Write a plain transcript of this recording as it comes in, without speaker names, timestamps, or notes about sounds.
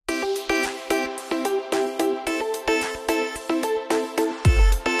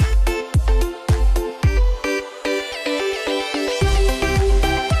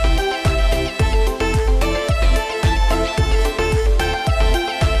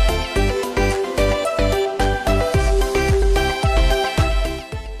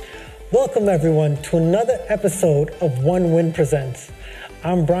Welcome everyone to another episode of One Win Presents.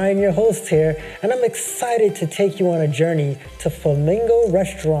 I'm Brian, your host here, and I'm excited to take you on a journey to Flamingo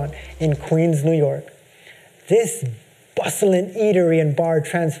Restaurant in Queens, New York. This bustling eatery and bar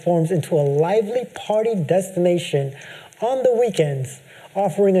transforms into a lively party destination on the weekends,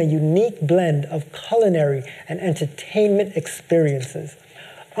 offering a unique blend of culinary and entertainment experiences.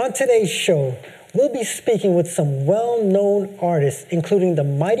 On today's show, we'll be speaking with some well-known artists, including the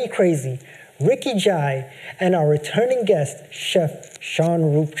Mighty Crazy, Ricky Jai, and our returning guest, Chef Sean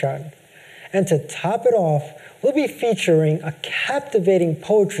Rupchand. And to top it off, we'll be featuring a captivating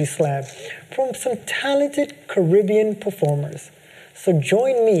poetry slam from some talented Caribbean performers. So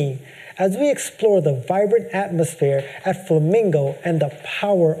join me as we explore the vibrant atmosphere at Flamingo and the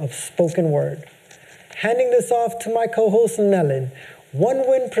power of spoken word. Handing this off to my co-host, Nellen. One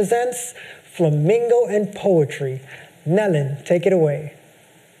Win presents Flamingo and Poetry. Nellen, take it away.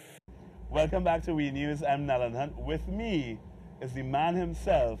 Welcome back to We News. I'm Nellen Hunt. With me is the man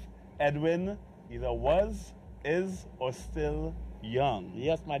himself, Edwin, either was, is, or still young.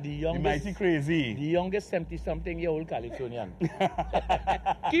 Yes, the youngest. The Mighty Crazy. The youngest 70-something-year-old Calypsonian.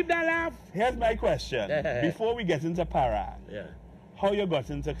 Keep that laugh. Here's my question. Before we get into Parang, how you got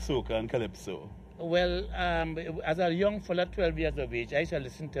into soca and calypso? Well, as a young fella, 12 years of age, I used to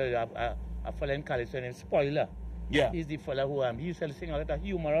listen to a fella in Calypso named Spoiler. Yeah. He's the fella who he used to sing a lot of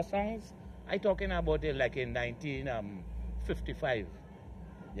humorous songs. I talking about it like in 1955,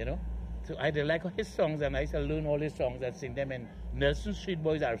 you know. So I did like his songs, and I used to learn all his songs and sing them in Nelson Street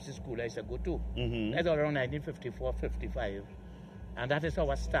Boys RC School I used to go to. That's around 1954, 55. And that is how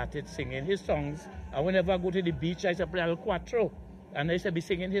I started singing his songs. And whenever I go to the beach, I used to play El Cuatro. And I used to be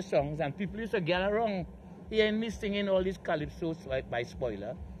singing his songs, and people used to gather around hearing me singing all these calypsos by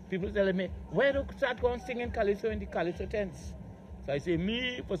Spoiler. People telling me, where do you start going singing calypso in the calypso tents? So I say,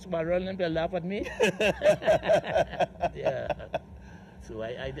 me, for Smarol, and they laugh at me. Yeah. So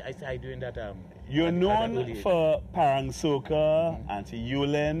I doing that. You're known for Parang Soca, Auntie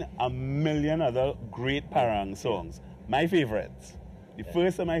Yulin, a million other great Parang songs. My favorites. The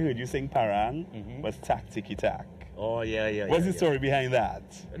first time I heard you sing Parang was Tak Tiki Tak. Oh, yeah. What's the story behind that?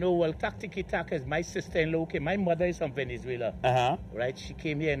 No, well, Tak Tiki Tak is my sister-in-law. My mother is from Venezuela. Right? She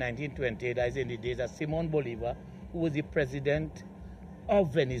came here in 1928. That is in the days of Simon Bolivar, who was the president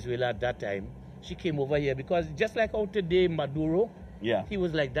of Venezuela at that time. She came over here because just like out today, Maduro, he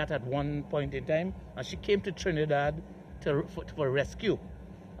was like that at one point in time. And she came to Trinidad for rescue.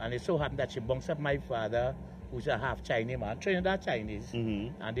 And it so happened that she bunks up my father, who's a half Chinese man, Trinidad Chinese,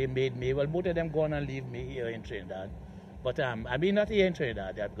 and they made me, well, both of them gone and leave me here in Trinidad. But I mean, not here in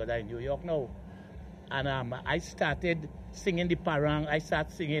Trinidad, because I'm in New York now. And I started singing the Parang. I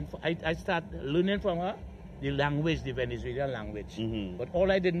started learning from her the language, the Venezuelan language. But all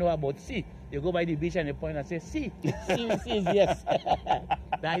I didn't know about si. You go by the beach and you point and say, si. Si is yes.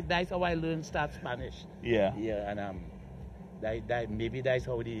 That's how I learned start Spanish. Yeah. Yeah, and maybe that's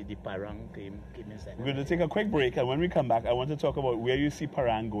how the Parang came inside. We're going to take a quick break, and when we come back, I want to talk about where you see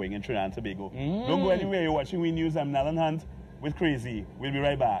Parang going in Trinidad and Tobago. Don't go anywhere. You're watching We News. I'm Nellen Hunt with Crazy. We'll be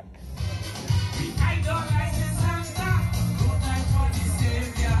right back.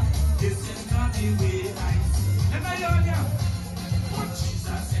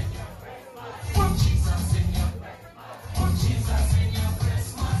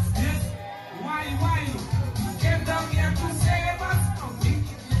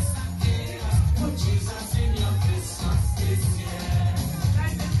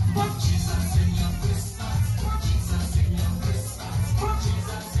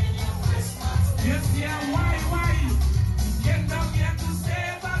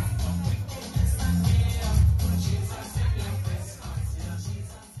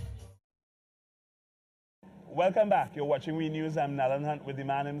 Welcome back. You're watching We News. I'm Nellen Hunt with the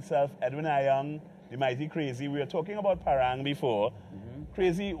man himself, Edwin Ayong, the Mighty Crazy. We were talking about Parang before.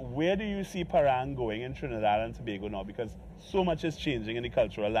 Crazy, where do you see Parang going in Trinidad and Tobago now? Because so much is changing in the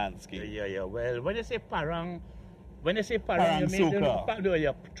cultural landscape. Yeah. Well, when you say Parang, you mean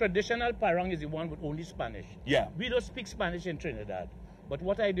soca. Traditional Parang is the one with only Spanish. Yeah. We don't speak Spanish in Trinidad. But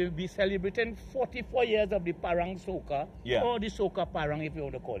what I do, we celebrating 44 years of the Parang Soca, or the Soca Parang, if you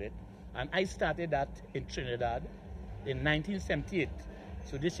want to call it. And I started that in Trinidad in 1978.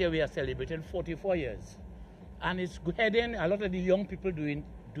 So this year we are celebrating 44 years. And it's heading a lot of the young people doing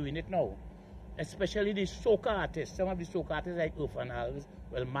it now. Especially the soca artists. Some of the soca artists like Irfan Alves,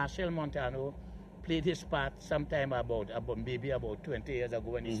 well, Marshall Montano played his part sometime about 20 years ago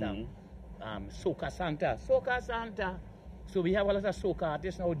when he sang Soca Santa. Soca Santa. So we have a lot of soca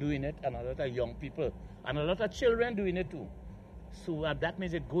artists now doing it, and a lot of young people, and a lot of children doing it too. So that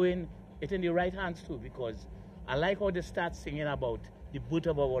means it's going it in the right hands too, because I like how they start singing about the boot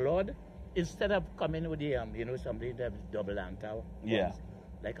of our Lord instead of coming with the something that's double antau. Yeah.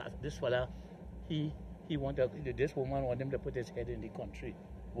 Like this fella, this woman want him to put his head in the country.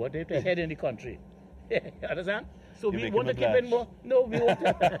 What they put head in the country? Understand? So we want to keep it more. No, we want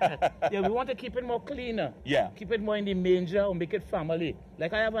to. Yeah, we want to keep it more cleaner. Yeah. Keep it more in the manger or make it family.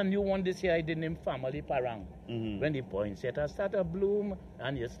 Like I have a new one this year. I did name Family Parang. When the poinsettia start to bloom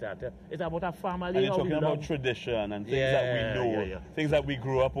and you start to, it's about a family. And you're talking about tradition and things that we know, things that we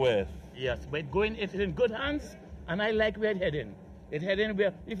grew up with. Yes, but it's in good hands, and I like where it's heading. It's heading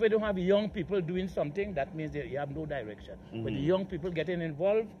where if we don't have young people doing something, that means that you have no direction. But the young people getting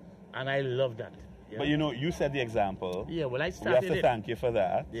involved, and I love that. Yeah. But you set the example. Yeah, well, I started. We have to thank you for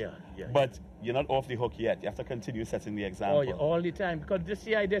that. Yeah. But you're not off the hook yet. You have to continue setting the example. Oh, yeah, all the time. Because this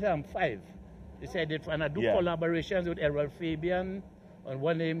year I did 5. This year I did, and I do collaborations with Errol Fabian on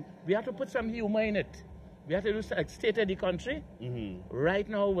one name. We have to put some humor in it. We have to do like state of the country. Right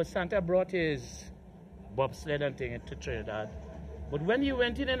now, what Santa brought his bobsled and thing to Trinidad. But when he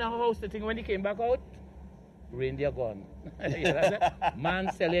went in our house, the thing when he came back out, reindeer gone.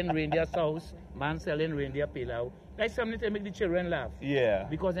 Man selling reindeer sauce, man selling reindeer pilau. That's something to make the children laugh. Yeah.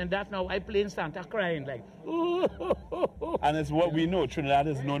 Because in that now, I playing Santa crying like, ooh. And it's what we know. Trinidad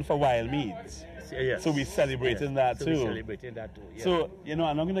is known for wild meats. Yes. So we're celebrating that too. We're celebrating that too. Yeah. So, I'm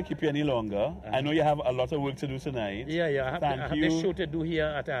not going to keep you any longer. I know you have a lot of work to do tonight. Yeah. I have this show to do here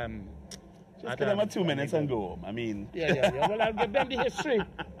at Just give them a 2 minutes and go home. I mean. Yeah. Well, I'll give them the history.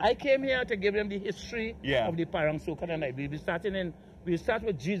 I came here to give them the history of the Parang Soca tonight. We'll start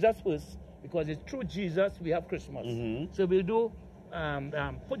with Jesus first, because it's through Jesus we have Christmas. So we'll do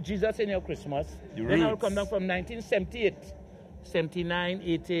put Jesus in your Christmas. Then I'll come down from 1978, 79,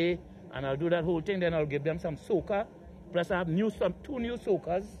 80, and I'll do that whole thing. Then I'll give them some soca. Plus I have 2 new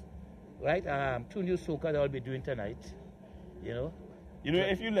soca's, right? 2 new soca that I'll be doing tonight.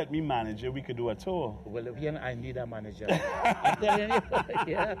 If you let me manage it, we could do a tour. Well, I need a manager. I'm telling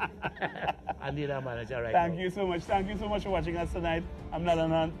you, I need a manager right now. Thank you so much. Thank you so much for watching us tonight. I'm Nalan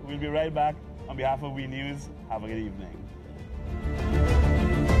Hunt. We'll be right back. On behalf of We News, have a good evening.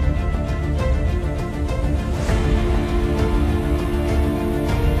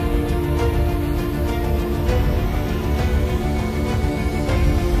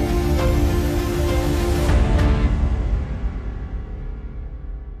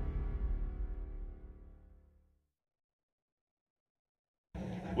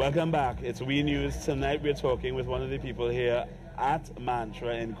 Welcome back. It's We News. Tonight we're talking with one of the people here at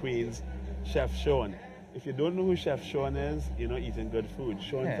Mantra in Queens, Chef Sean. If you don't know who Chef Sean is, you're not eating good food.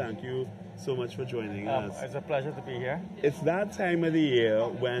 Sean, thank you so much for joining us. It's a pleasure to be here. It's that time of the year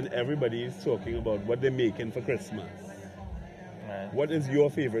when everybody's talking about what they're making for Christmas. Right. What is your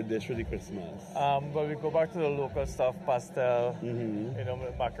favorite dish for the Christmas? Well, we go back to the local stuff, pastel,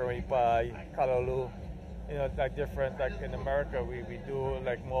 macaroni pie, callaloo. Like different, like in America, we do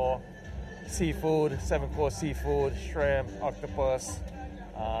like more seafood, 7-course seafood, shrimp, octopus,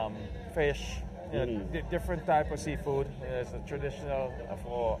 fish, different type of seafood. It's a traditional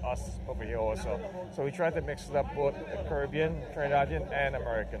for us over here also. So we try to mix it up both Caribbean, Trinidadian, and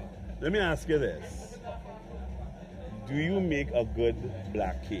American. Let me ask you this. Do you make a good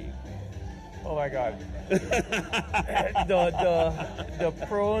black cake? Oh my God. the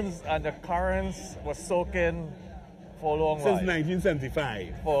prawns and the currants were soaking for a long while. Since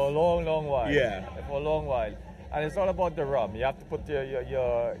 1975. For a long, long while. Yeah. For a long while. And it's all about the rum. You have to put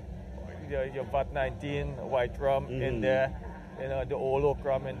your VAT 19 white rum in there, the old oak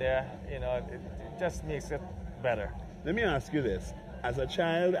rum in there. It just makes it better. Let me ask you this. As a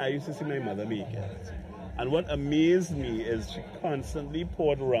child, I used to see my mother make it. And what amazed me is she constantly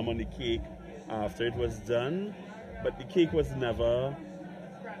poured rum on the cake after it was done, but the cake was never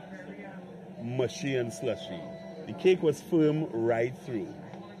mushy and slushy. The cake was firm right through.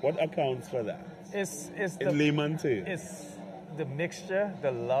 What accounts for that? It's in layman too. It's the mixture,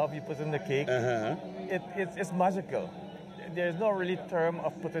 the love you put in the cake. It's magical. There's no really term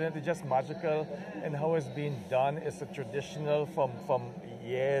of putting it. It's just magical, and how it's being done. It's a traditional from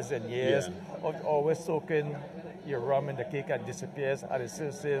years and years of always soaking your rum in the cake and disappears, and it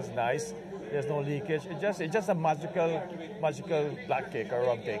still stays nice. There's no leakage. It's just a magical black cake or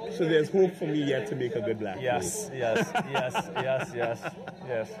rum cake. So there's hope for me yet to make a good black cake. Yes.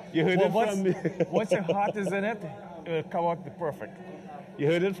 You heard it from me. Once your heart is in it, it will come out perfect. You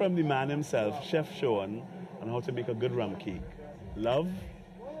heard it from the man himself, Chef Sean, on how to make a good rum cake. Love,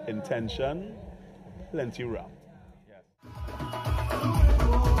 intention, plenty rum.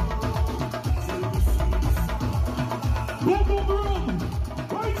 Boom, boom, boom.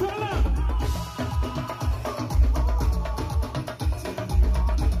 Right to left.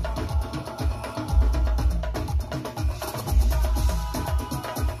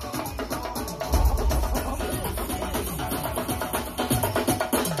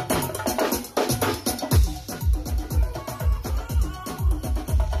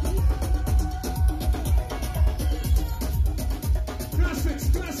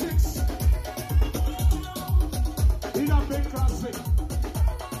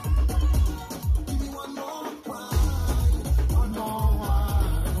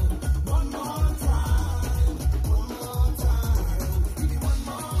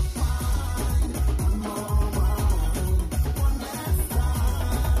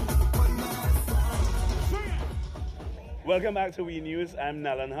 Welcome back to We News. I'm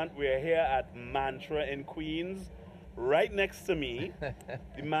Nalan Hunt. We're here at Mantra in Queens. Right next to me,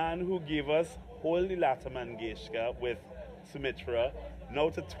 the man who gave us Holy Lata Mangeshkar with Sumitra, now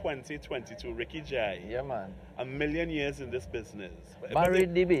to 2022, Ricky Jai. Yeah, man. A million years in this business.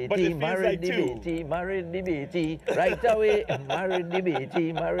 Married the BT, married the BT, married the BT, right away, married the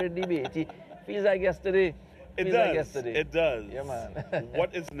BT, married the BT. Feels like yesterday. It Feels does. like yesterday. It does. Yeah, man.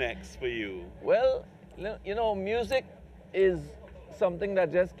 What is next for you? Well, you know, music is something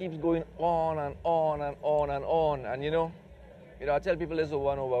that just keeps going on and on and on and on. And you know, I tell people this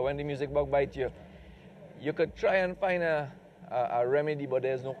over and over, when the music bug bites you, you could try and find a remedy, but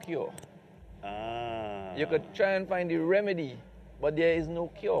there's no cure. You could try and find the remedy, but there is no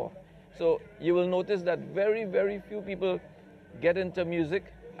cure. So you will notice that very, very few people get into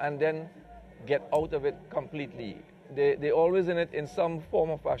music and then get out of it completely. They're always in it in some form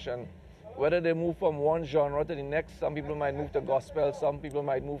or fashion. Whether they move from one genre to the next, some people might move to gospel, some people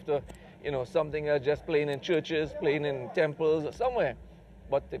might move to, something else, just playing in churches, playing in temples, or somewhere.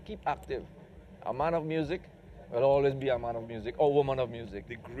 But to keep active, a man of music will always be a man of music or woman of music.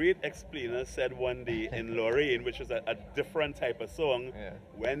 The great explainer said one day in Lorraine, which is a different type of song,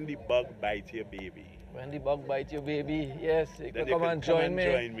 when the bug bites your baby. When the bug bites your baby, yes, you Then can come and join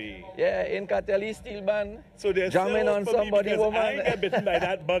me. Yeah, in Catelli Steel Band, so there's jamming on somebody, woman. I ain't get bitten by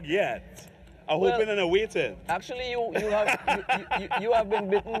that bug yet. I'm hoping and I'm waiting. Actually, you have been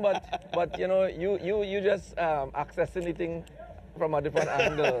bitten, but you just accessing the thing from a different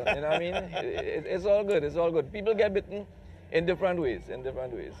angle. You know what I mean? It's all good. It's all good. People get bitten in different ways.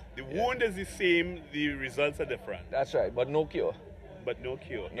 The wound is the same. The results are different. That's right, but no cure. But no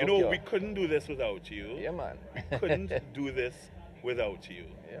cure. No cure. We couldn't do this without you. Yeah, man. We couldn't do this without you.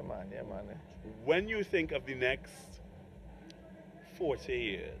 Yeah, man. When you think of the next 40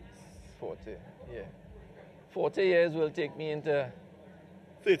 years. 40, yeah. 40 years will take me into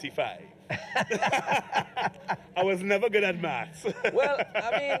 35. I was never good at maths. Well,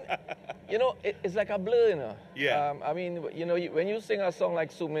 I mean, it's like a blur, Yeah. I mean, when you sing a song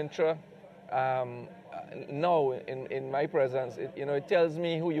like Sumitra, now in my presence, it tells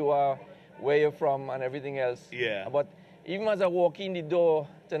me who you are, where you're from, and everything else. Yeah. But even as I walk in the door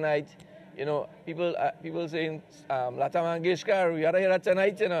tonight, people saying, Lata Mangeshkar, we gotta hear that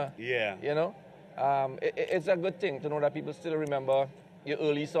tonight, Yeah. It's a good thing to know that people still remember your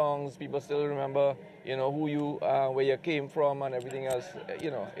early songs, people still remember, who you, where you came from and everything else.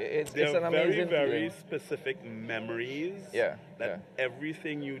 It's an amazing very, very feeling. specific memories. Yeah. That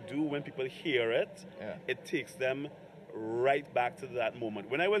everything you do, when people hear it, it takes them right back to that moment.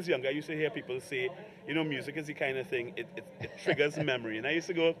 When I was younger, I used to hear people say, music is the kind of thing, it triggers memory. And I used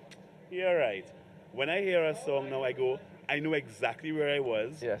to go, yeah, right. When I hear a song now, I go, I know exactly where I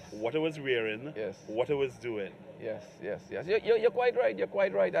was, what I was wearing, what I was doing. Yes. You're quite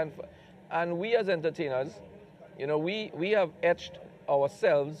right. And we as entertainers, we have etched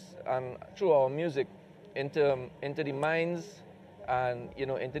ourselves and through our music into the minds and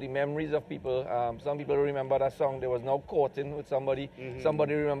into the memories of people. Some people remember that song. There was no courting with somebody. Mm-hmm.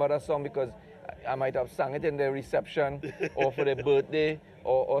 Somebody remember that song because I might have sung it in their reception or for their birthday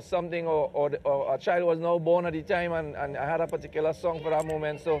or something, or a child was now born at the time and I had a particular song for that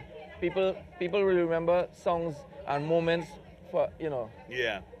moment. So people will remember songs and moments for,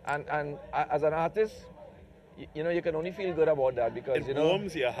 Yeah. And as an artist, you can only feel good about that because, it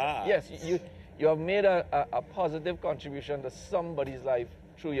warms your heart. Yes, you have made a positive contribution to somebody's life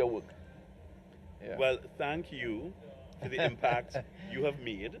through your work. Yeah. Well, thank you for the impact you have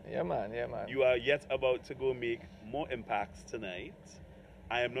made. Yeah, man. You are yet about to go make more impacts tonight.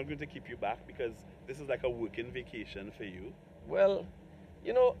 I am not going to keep you back because this is like a working vacation for you. Well,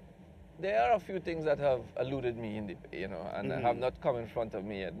 there are a few things that have eluded me and have not come in front of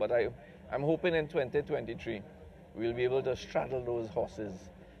me yet. But I'm hoping in 2023 we'll be able to straddle those horses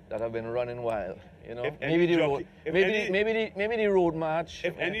that have been running wild. Maybe the road march.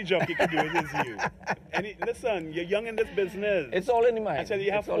 If any jockey can do it, it's you. Listen, you're young in this business. It's all in the mind. Actually,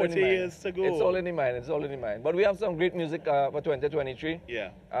 you have 40 years to go. It's all in the mind. But we have some great music for 2023.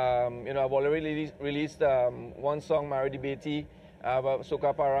 Yeah. I've already released one song, Married the Betty. I have a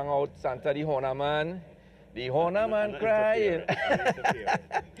Soca Parang out, Santa the Hona Man. The Hona Man crying.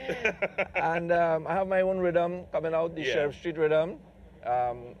 And I have my own rhythm coming out, the Sheriff Street rhythm.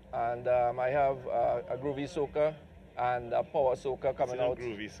 And I have a groovy soca and power soca coming out.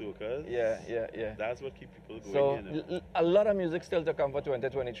 Groovy soca. Yeah. That's what keeps people going. So You know? a lot of music still to come for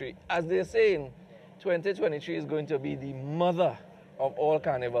 2023. As they're saying, 2023 is going to be the mother of all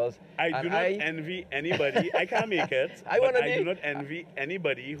carnivals. I do not envy anybody. I can't make it. I do not envy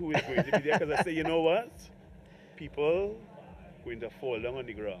anybody who is going to be there, because I say, you know what? People going to fall down on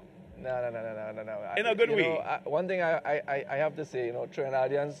the ground. No. In a good way. One thing I have to say,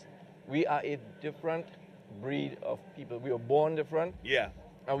 Trinidadians, we are a different breed of people. We were born different. Yeah.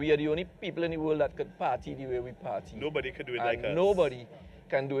 And we are the only people in the world that could party the way we party. Nobody could do it like us. Nobody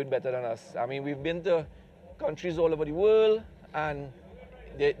can do it better than us. I mean, we've been to countries all over the world, and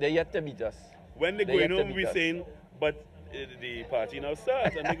they're yet to beat us. When they go home, we're saying, but the party now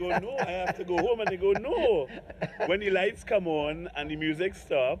starts, and they go, no, I have to go home, and they go, no. When the lights come on and the music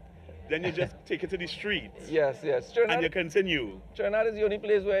stops, then you just take it to the streets. Yes. Trinidad, and you continue. Trinidad is the only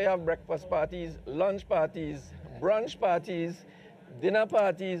place where you have breakfast parties, lunch parties, brunch parties, dinner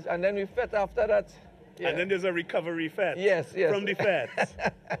parties, and then we fete after that. Yeah. And then there's a recovery fete. Yes. From the fete.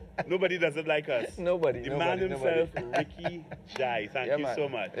 Nobody does it like us. Nobody. The man himself, Ricky Jai. Thank you so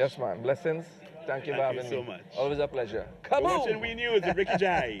much. Yes, man. Blessings. Thank you for having me. Thank you so much. Always a pleasure. Come on. Watching We News with Ricky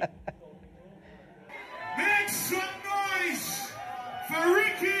Jai. Make some noise for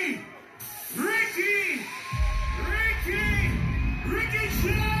Ricky Jai.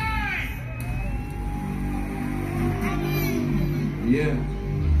 Yeah.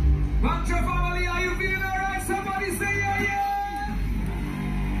 Mantra family, are you feeling alright? Somebody say yeah.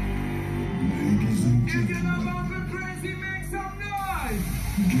 If you're not going crazy, make some noise.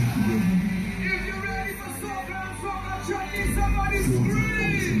 If you're ready for soca and soca chutney, somebody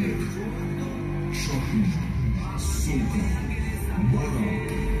scream. Chutney, soca,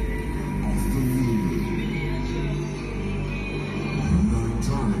 monarch of the world. 9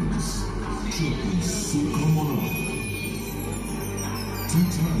 times, chutney, soca, monarch. 2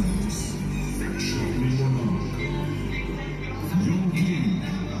 times, chutney, monarch. Young king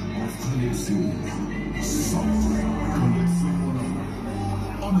of Calypso, soft Calypso monarch.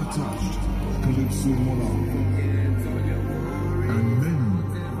 Unattached Calypso monarch. And many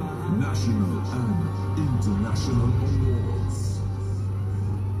national and international awards.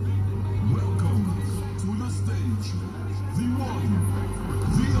 Welcome to the stage, the one,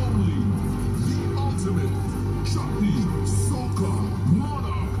 the only, the ultimate chutney soca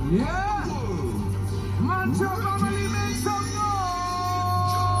monarch. Yeah. Mantra family, make some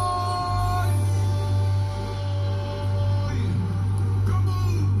noise. Come on.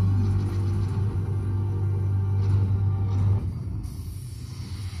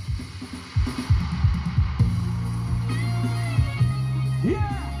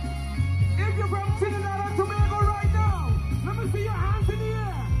 Yeah. If you're from Trinidad and Tobago right now, let me see your hands in the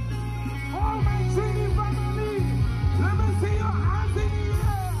air. All my Trini family, let me see your hands in the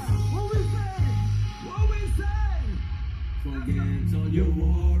air. What we say? Forget all your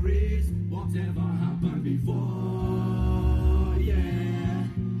worries, whatever happened before, yeah.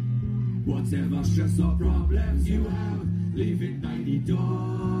 Whatever stress or problems you have, leave it by the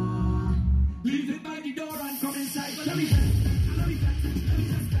door. Leave it by the door and come inside. Let me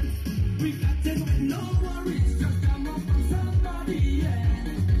we've got it with no worries, just come up on somebody,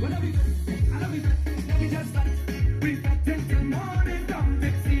 yeah. Well, let me just fight. We've got it till morning come.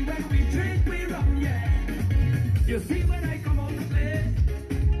 Let's see when we drink, we rum, yeah. You see when I come out to play,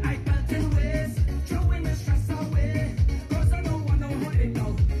 I felt in ways, throwing the stress away, cause I don't want no money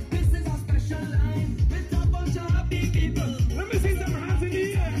now. This is a special line with a bunch of happy people. Let me see some hands in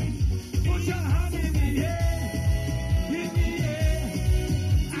the air. Put your hand in the air.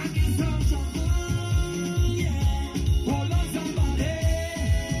 I need some fun, yeah. Hold on, somebody.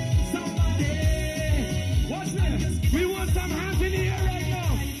 Watch this. We want some hands in the air right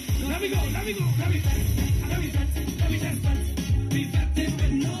now. Let me go. We've got it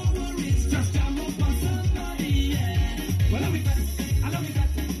with no worries, just jam up on somebody, yeah. Well, let me just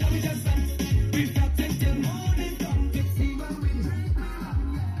we've got it till morning come. Let's see when we drink. I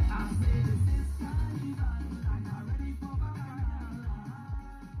say this is carnival, and I'm ready for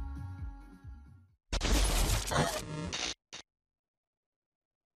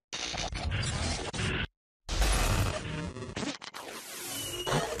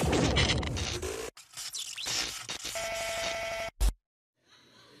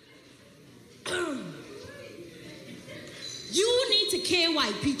You need to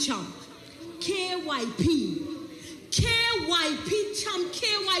KYP chump. KYP. KYP chump.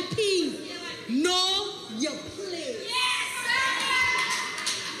 KYP. Know your place.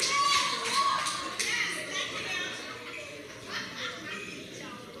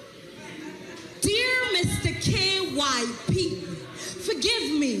 Dear Mr. KYP. KYP.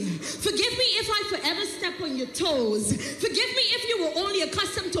 Forgive me. Forgive me if I forever step on your toes. Forgive me if you were only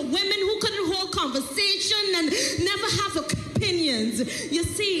accustomed to women who couldn't hold conversation and never have opinions. You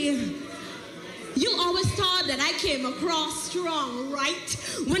see, you always thought that I came across strong, right?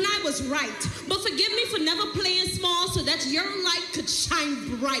 When I was right. But forgive me for never playing small so that your light could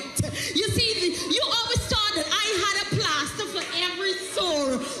shine bright. You see, you always thought that I had a plaster for every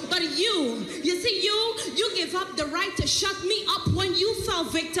sore. But you see, you give up the right to shut me up when you fell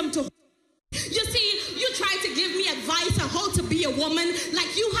victim to. You see, you tried to give me advice on how to be a woman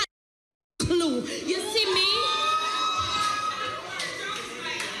like you had a clue. You see me?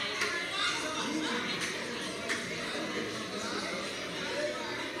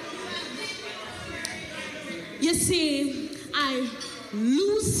 You see, I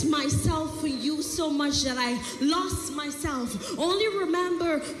lose myself for you so much that I lost myself. Only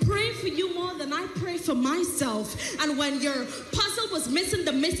remember praying for you more than I pray for myself. And when your puzzle was missing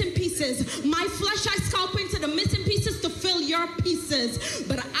the missing pieces, my flesh I scalped into the missing pieces to fill your pieces.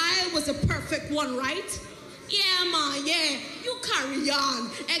 But I was a perfect one, right? Yeah, man, yeah. You carry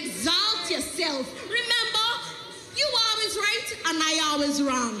on. Exalt yourself. Remember, you always right and I always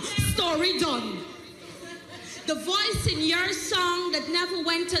wrong. Story done. The voice in your song that never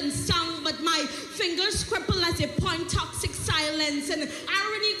went unsung, but my fingers cripple as they point toxic silence. And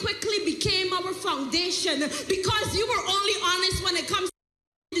irony quickly became our foundation because you were only honest when it comes to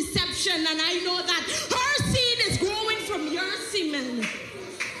deception. And I know that her seed is growing from your semen.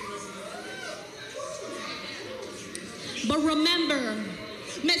 But remember,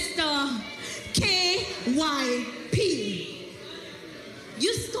 Mr. KYP.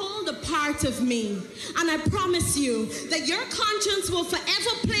 You stole the part of me, and I promise you that your conscience will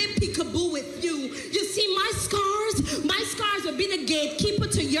forever play peekaboo with you. You see, my scars will be the gatekeeper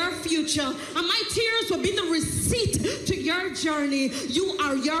to your future, and my tears will be the receipt to your journey. You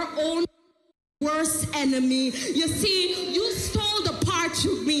are your own worst enemy. You see, you stole the part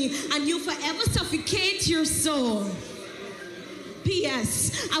of me, and you forever suffocate your soul.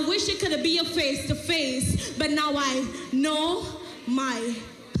 P.S. I wish it could be a face-to-face, but now I know my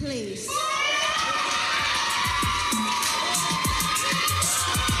place.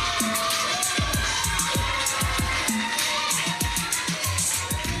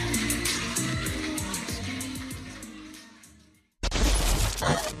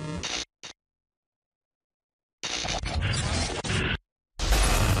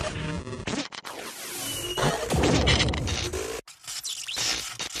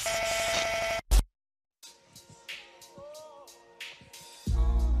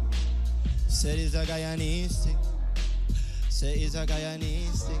 Said it's a Guyanese thing. Say it's a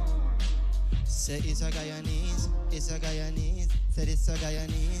Guyanese thing. Say it's a Guyanese. It's a Guyanese. Said it's a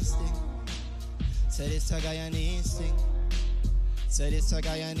Guyanese thing. Said it's a Guyanese thing. Said it's a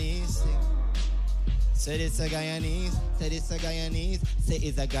Guyanese thing. Said it's a Guyanese. Said it's a Guyanese. Say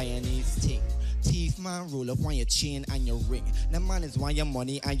it's a Guyanese thing. Thief man, roll up on your chain and your ring. The man is want your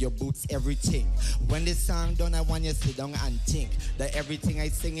money and your boots, everything. When this song done, I want you to sit down and think that everything I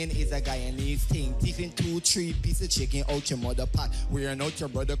singing is a Guyanese thing. Thieving 2-3 pieces of chicken out your mother pot. Wearing out your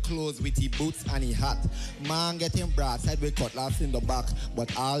brother clothes with his boots and his hat. Man getting broadside with cutlass in the back.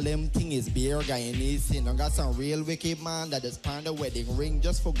 But all them thing is beer Guyanese thing. I got some real wicked man that just pawn the wedding ring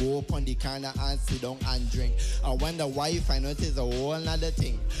just for go up on the corner and sit down and drink. And when the wife I know it is a whole nother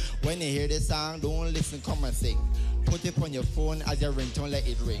thing. When you hear this song, don't listen, come and sing. Put it on your phone as your ringtone, let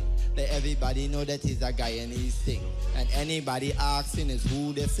it ring. Let everybody know that it's a Guyanese thing. And anybody asking is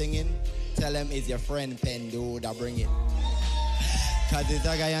who they're singing, tell them it's your friend Pendo that bring it. Cause it's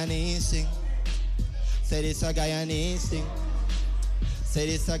a Guyanese thing. Said it's a Guyanese thing. Said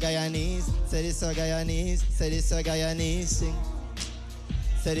it's a Guyanese. Said it's a Guyanese. Said it's a Guyanese thing.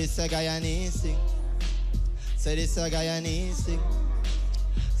 Said it's a Guyanese thing. Said it's a Guyanese thing.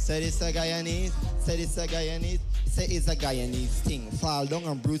 Said it's a Guyanese, said it's a Guyanese, say it's a Guyanese thing. Fall down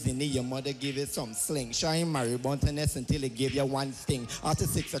and bruise your knee, your mother give it some sling. Shine Mary Bontaness until it give you one sting. After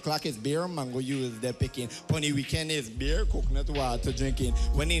 6 o'clock is beer, mango use the picking. Pony weekend is beer, coconut water drinking.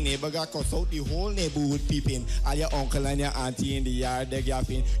 When the neighbor got cussed out, the whole neighborhood peeping. All your uncle and your auntie in the yard, they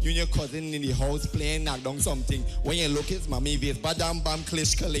gapping. You and your cousin in the house playing, knock down something. When you look, it's mommy face, badam bam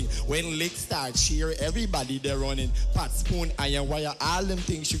clish killing. When lick start cheer, everybody they running. Pot, spoon, iron wire, all them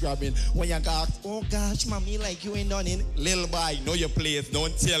things she grabbing. When you go, oh gosh, mommy, like you ain't done it. Little boy, know your place,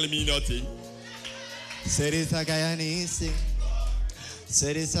 don't tell me nothing. Said it's a Guyanese thing.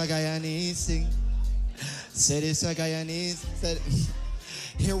 Said it's a Guyanese thing. Said it's a Guyanese. Said,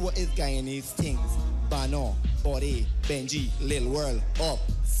 here what is Guyanese things. Bano, Body, Benji, Lil World, Up,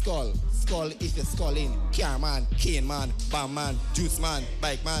 Skull, Skull if you're sculling, Car Man, Cane Man, Bam Man, Juice Man,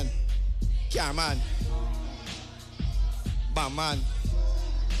 Bike Man, Car Man, Bam Man,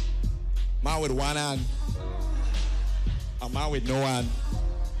 man with one hand, a man with no hand.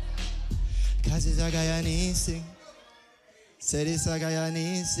 Cause it's a Guyanese thing. Said it's a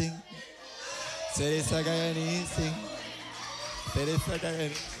Guyanese thing. Said it's a Guyanese thing. Said it's a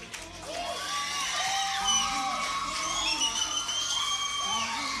Guyanese.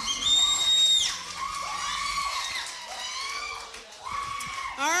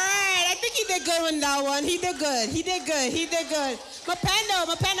 All right, I think he did good on that one. He did good. He did good. He did good.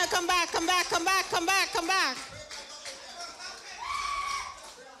 Mapendo, come back, come back, come back, come back, come back.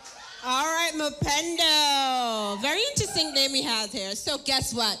 All right, Mapendo. Very interesting name he has here. So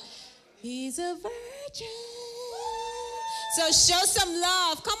guess what? He's a virgin. So show some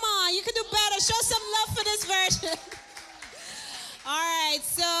love. Come on, you can do better. Show some love for this virgin. All right,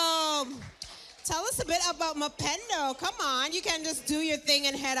 so tell us a bit about Mapendo. Come on, you can just do your thing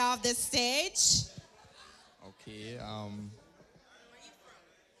and head off this stage. Okay,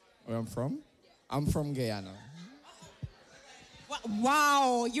 where I'm from? I'm from Guyana.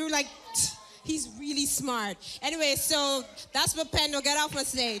 Wow, you're like, he's really smart. Anyway, so that's Mapendo. Get off my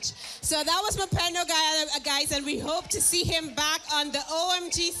stage. So that was Mapendo, guys, and we hope to see him back on the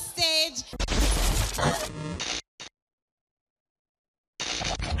OMG stage.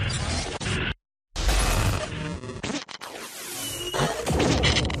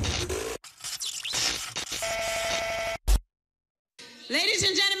 Ladies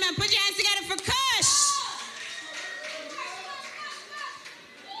and gentlemen, put your hands together for Kush.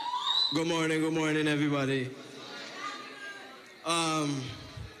 Good morning, everybody.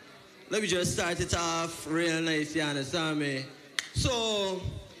 Let me just start it off real nice, you understand me? So,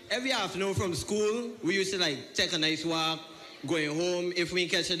 every afternoon from school, we used to like take a nice walk, going home. If we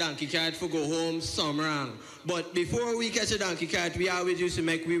catch a donkey cart, we go home, some wrong. But before we catch a donkey cart, we always used to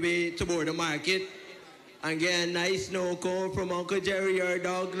make we way to board the market. And get a nice snow cone from Uncle Jerry or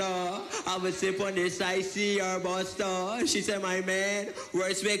Douglas. Have a sip on this IC or Buster. She said, my man,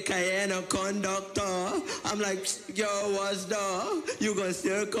 works with Cayenne or conductor. I'm like, yo, what's the? You gonna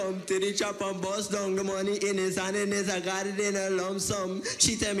still come to the chop and bust down the money in his hand and his, I got it in a lump sum.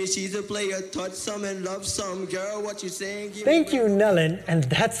 She tell me she's a player, touch some and love some. Girl, what you saying? Thank you, Nellen. And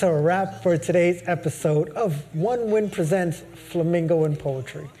that's a wrap for today's episode of One Win Presents Flamingo and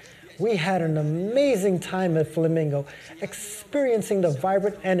Poetry. We had an amazing time at Flamingo, experiencing the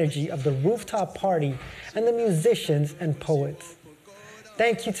vibrant energy of the rooftop party and the musicians and poets.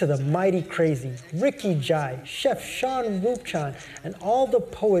 Thank you to the Mighty Crazy, Ricky Jai, Chef Sean Rupchan, and all the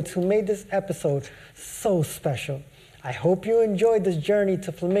poets who made this episode so special. I hope you enjoyed this journey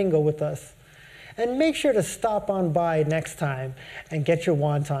to Flamingo with us. And make sure to stop on by next time and get your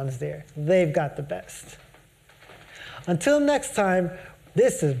wontons there. They've got the best. Until next time,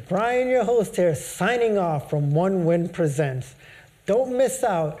 this is Brian, your host here, signing off from One Win Presents. Don't miss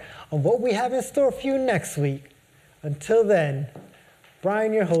out on what we have in store for you next week. Until then,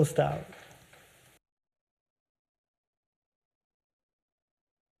 Brian, your host, out.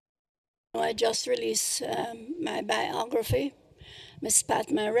 I just released my biography, Miss Pat,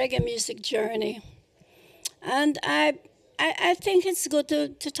 my reggae music journey. And I think it's good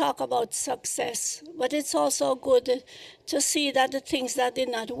to talk about success, but it's also good to see that the things that did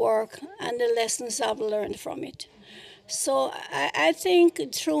not work and the lessons I've learned from it. So I think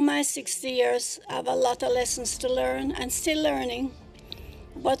through my 60 years, I have a lot of lessons to learn and still learning.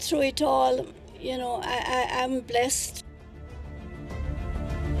 But through it all, you know, I'm blessed